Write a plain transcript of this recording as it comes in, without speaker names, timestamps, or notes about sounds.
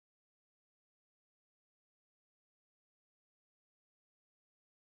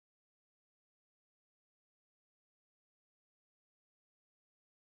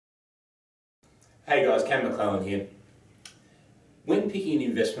Hey guys, McLellan here. When picking an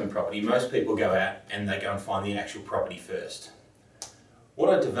investment property, most people go out and they go and find the actual property first. What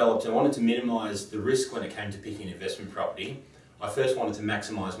I developed, I wanted to minimise the risk when it came to picking an investment property. I first wanted to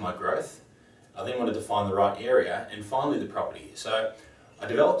maximise my growth. I then wanted to find the right area and finally the property. So I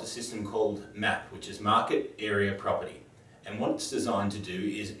developed a system called MAP, which is Market Area Property. And what it's designed to do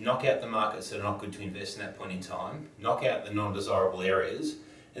is knock out the markets that are not good to invest in that point in time, knock out the non-desirable areas,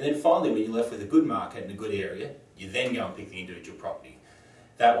 and then finally when you're left with a good market and a good area, you then go and pick the individual property.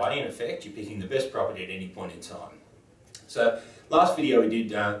 That way, in effect, you're picking the best property at any point in time. So last video we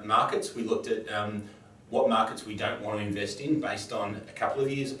did markets. We looked at what markets we don't want to invest in based on a couple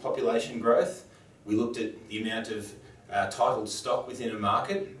of years of population growth. We looked at the amount of titled stock within a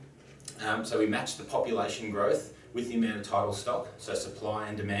market. So we matched the population growth with the amount of titled stock, so supply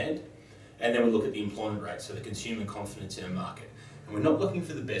and demand. And then we look at the employment rate, so the consumer confidence in a market. And we're not looking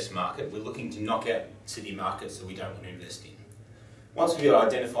for the best market, we're looking to knock out city markets that we don't want to invest in. Once we've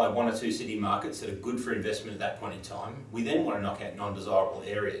identified one or two city markets that are good for investment at that point in time, we then want to knock out non-desirable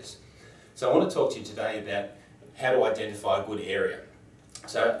areas. So I want to talk to you today about how to identify a good area.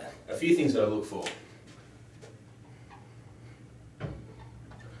 So a few things that I look for.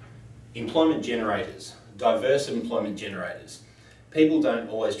 Employment generators, diverse employment generators. People don't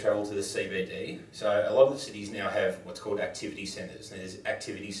always travel to the CBD, so a lot of the cities now have what's called activity centres. These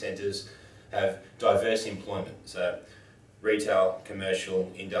activity centres have diverse employment, so retail, commercial,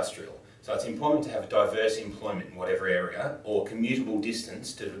 industrial. So it's important to have diverse employment in whatever area, or commutable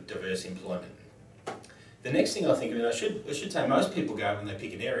distance to diverse employment. The next thing I think of, and I should say most people go when they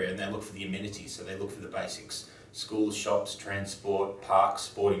pick an area and they look for the amenities, so they look for the basics. Schools, shops, transport, parks,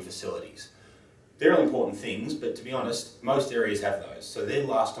 sporting facilities. They're all important things, but to be honest, most areas have those, so they're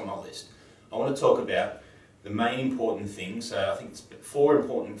last on my list. I want to talk about the main important things, so I think it's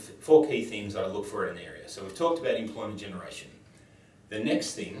four key things that I look for in an area. So we've talked about employment generation. The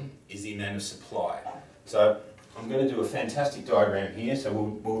next thing is the amount of supply. So I'm going to do a fantastic diagram here, so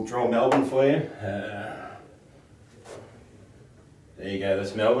we'll draw Melbourne for you. There you go,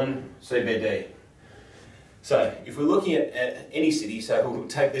 that's Melbourne, CBD. So if we're looking at any city, so we'll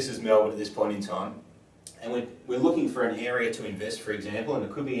take this as Melbourne at this point in time, and we're looking for an area to invest, for example, and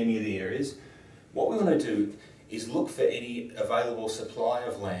it could be any of the areas. What we want to do is look for any available supply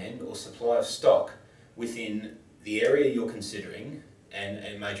of land or supply of stock within the area you're considering and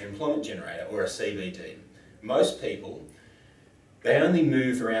a major employment generator or a CBD. Most people, they only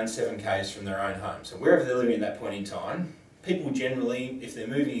move around 7 k's from their own home. So wherever they're living at that point in time, people generally, if they're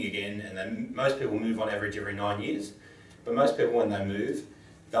moving again, and most people move on average every 9 years, but most people when they move,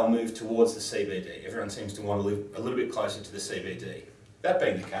 they'll move towards the CBD. Everyone seems to want to live a little bit closer to the CBD. That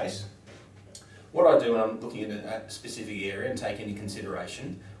being the case, what I do when I'm looking at a specific area and take into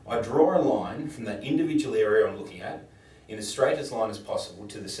consideration, I draw a line from that individual area I'm looking at in as straight as line as possible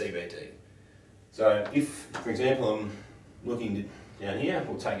to the CBD. So if, for example, I'm looking down here,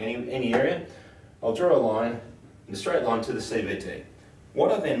 we'll take any area, I'll draw a line in a straight line to the CBD.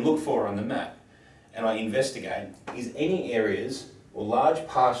 What I then look for on the map and I investigate is any areas or large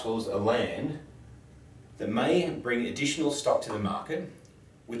parcels of land that may bring additional stock to the market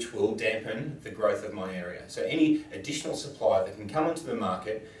which will dampen the growth of my area. So any additional supply that can come into the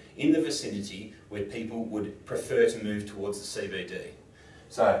market in the vicinity where people would prefer to move towards the CBD.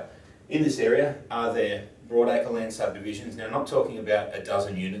 So in this area, are there broadacre land subdivisions? Now I'm not talking about a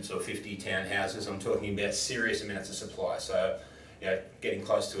dozen units or 50 townhouses, I'm talking about serious amounts of supply. So getting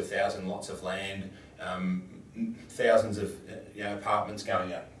close to 1,000 lots of land, thousands of apartments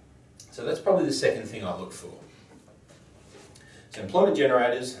going up. So that's probably the second thing I look for. So employment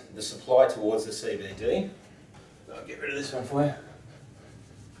generators, the supply towards the CBD. I'll get rid of this one for you.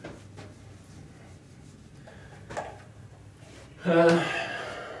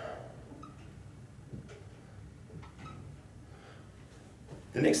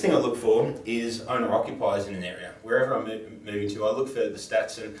 The next thing I look for is owner-occupiers in an area. Wherever I'm moving to, I look for the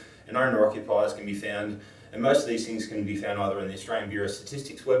stats, and owner-occupiers can be found, and most of these things can be found either on the Australian Bureau of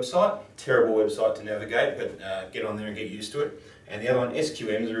Statistics website, terrible website to navigate, but get on there and get used to it. And the other one,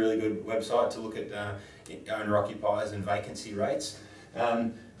 SQM, is a really good website to look at owner-occupiers and vacancy rates.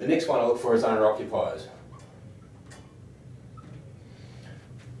 The next one I look for is owner-occupiers.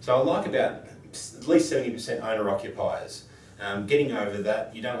 So I like about at least 70% owner-occupiers. Getting over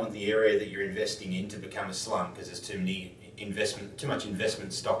that, you don't want the area that you're investing in to become a slum because there's too much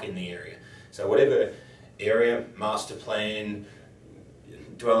investment stock in the area. So whatever area, master plan,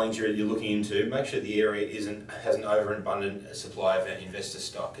 dwellings you're looking into, make sure the area has an overabundant supply of investor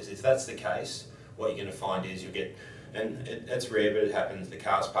stock, because if that's the case, what you're going to find is you'll get And it's rare, but it happens. The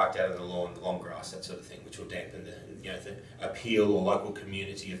cars parked out of the lawn, the long grass, that sort of thing, which will dampen the appeal or local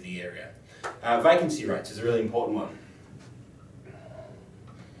community of the area. Vacancy rates is a really important one.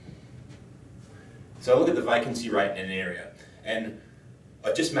 So look at the vacancy rate in an area, and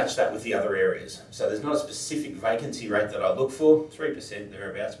I just match that with the other areas. So there's not a specific vacancy rate that I look for, 3%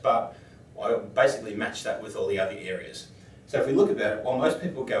 thereabouts, but I basically match that with all the other areas. So if we look at that, while most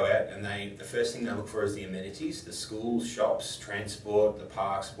people go out and the first thing they look for is the amenities, the schools, shops, transport, the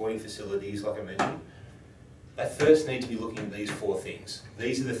parks, sporting facilities, like I mentioned, they first need to be looking at these 4 things.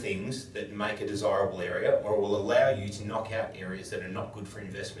 These are the things that make a desirable area or will allow you to knock out areas that are not good for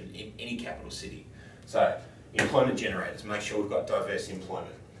investment in any capital city. So, employment generators, make sure we've got diverse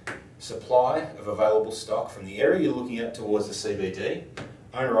employment. Supply of available stock from the area you're looking at towards the CBD,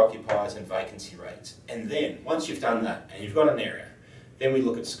 owner-occupiers and vacancy rates. And then, once you've done that and you've got an area, then we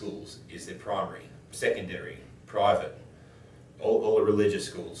look at schools. Is there primary, secondary, private, all the religious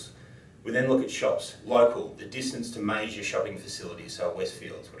schools. We then look at shops, local, the distance to major shopping facilities, so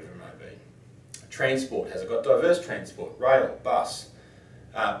Westfields, whatever it may be. Transport, has it got diverse transport, rail, bus,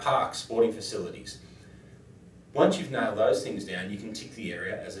 parks, sporting facilities. Once you've nailed those things down, you can tick the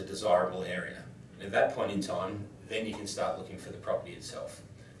area as a desirable area. And at that point in time, then you can start looking for the property itself.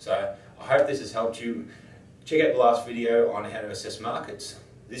 So I hope this has helped you. Check out the last video on how to assess markets.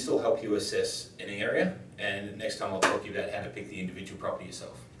 This will help you assess an area, and next time I'll talk to you about how to pick the individual property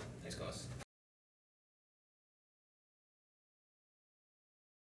yourself. Thanks guys.